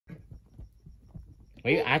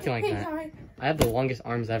Why are you acting like that? Guy. I have the longest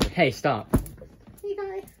arms ever. Hey, stop. Hey,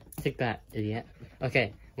 guy. Take that, idiot.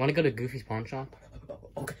 Okay, want to go to Goofy's pawn shop?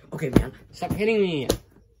 Okay, man. Stop hitting me.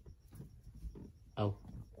 Oh.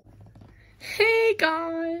 Hey,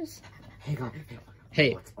 guys. Hey, guy.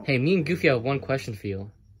 Hey, me and Goofy have one question for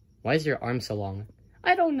you. Why is your arm so long?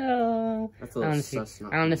 I don't know. That's a little sus.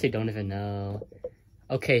 I honestly don't even know.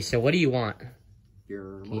 Okay, so what do you want?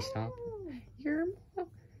 Your Can you stop? Your mom.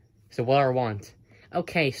 So what are want?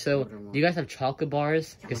 Okay, so do you guys have chocolate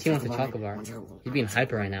bars? Because he wants a chocolate bar. He's being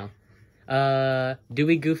hyper right now. Do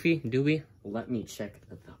we, Goofy? Do we? Let me check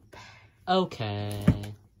the bag. Okay.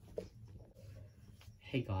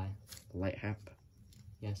 Hey, guy. Light hap.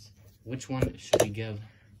 Yes. Which one should we give?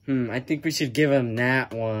 I think we should give him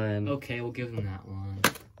that one. Okay, we'll give him that one.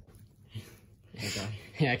 Hey, guy.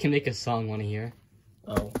 Yeah, I can make a song. Want to hear?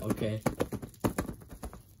 Oh, okay.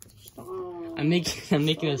 I'm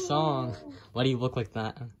making a song. Why do you look like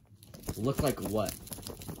that? Look like what?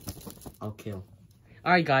 I'll kill.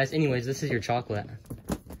 Alright, guys. Anyways, this is your chocolate.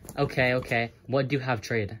 Okay. What do you have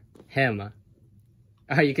trade? Him.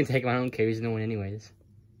 Alright, you can take him. I don't care. He's no one anyways.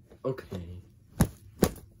 Okay.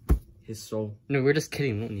 His soul. No, we're just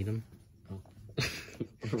kidding. We don't need him. Oh.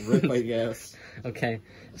 Rip, I guess. Okay.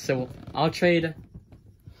 So, I'll trade...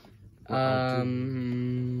 I'll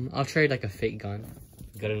trade like a fake gun.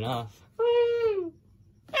 Good enough.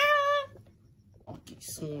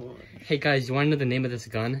 Hey guys, you want to know the name of this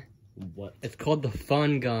gun? What? It's called the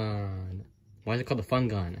Fun Gun. Why is it called the Fun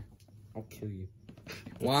Gun? I'll kill you.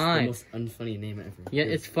 Why? It's the most unfunny name ever. Yeah,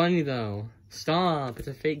 it's funny though. Stop. It's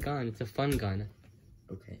a fake gun. It's a fun gun.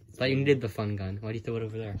 Okay. But you needed the fun gun. Why do you throw it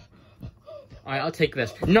over there? Alright, I'll take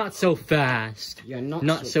this. Not so fast. Yeah,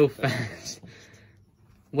 not so fast.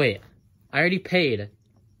 Wait. I already paid.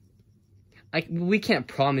 We can't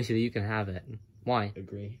promise you that you can have it. Why?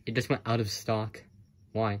 Agree. It just went out of stock.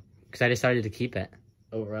 Why? Because I decided to keep it.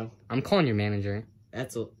 Oh, well. I'm calling your manager.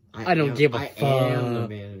 That's a... I don't give a fuck. I am the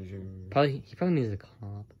manager. He probably needs a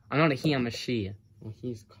cop. I'm not a he, I'm a she. Well,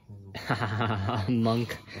 he's calm.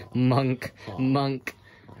 Monk.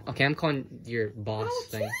 Okay, I'm calling your boss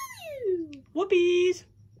thing. Whoopies!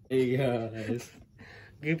 Hey, guys.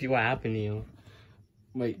 Goofy, what happened to you?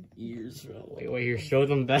 My ears fell. Wait, here, show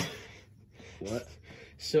them better. What?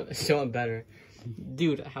 Show them better.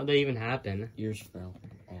 Dude, how'd that even happen? Ears fell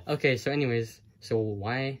off. Okay, so anyways, so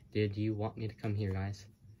why did you want me to come here, guys?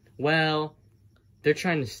 Well, they're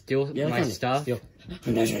trying to steal my stuff.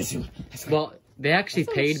 Well, they actually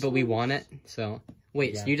paid, but we want it, so...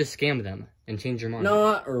 Wait, so you just scammed them and changed your mind?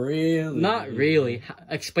 Not really. Not really.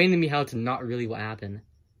 Explain to me how it's not really what happened.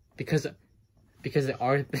 Because they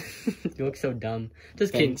are... You look so dumb.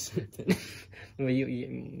 Just kidding.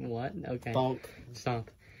 What? Okay. Bonk. Stop.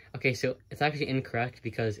 Okay, so it's actually incorrect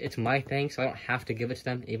because it's my thing, so I don't have to give it to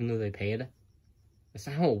them even though they paid. That's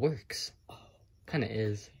not how it works. Kinda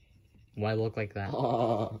is. Why look like that?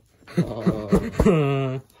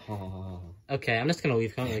 Okay, I'm just gonna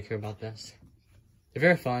leave. I don't really care about this. They're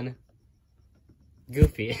very fun.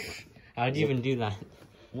 Goofy. How did you even do that?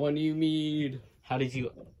 What do you mean? How did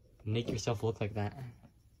you make yourself look like that?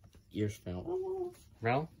 Ears fell.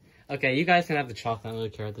 Bro? Okay, you guys can have the chocolate. I don't really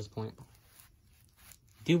care at this point.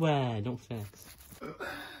 Do it. Don't fix.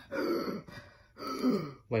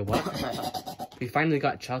 Wait, what? We finally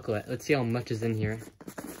got chocolate. Let's see how much is in here.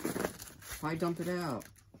 Why dump it out?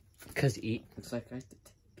 Because eat. Looks like I have to take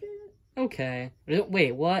it. Okay.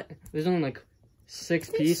 Wait, what? There's only like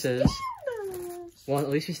 6 pieces. Well, at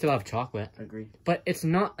least we still have chocolate. Agree. But it's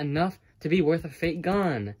not enough to be worth a fake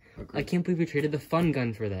gun. Agree. I can't believe we traded the fun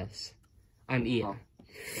gun for this. I'm eating.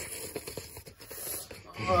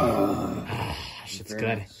 Shit's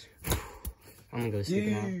good. I'm gonna go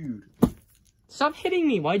sleep now. Stop hitting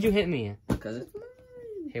me! Why'd you hit me? Because it's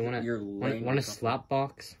mine. Hey, want a slap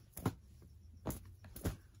box?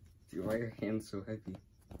 Dude, why are your hands so heavy?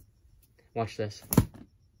 Watch this.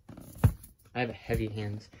 I have heavy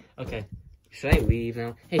hands. Okay. Should I leave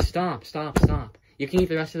now? Hey, stop. You can eat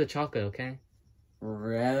the rest of the chocolate, okay?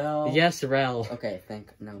 Rel? Yes, Rel. Okay,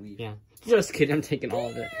 now leave. Yeah. Just kidding, I'm taking all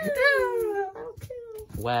of it.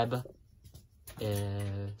 Web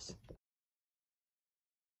is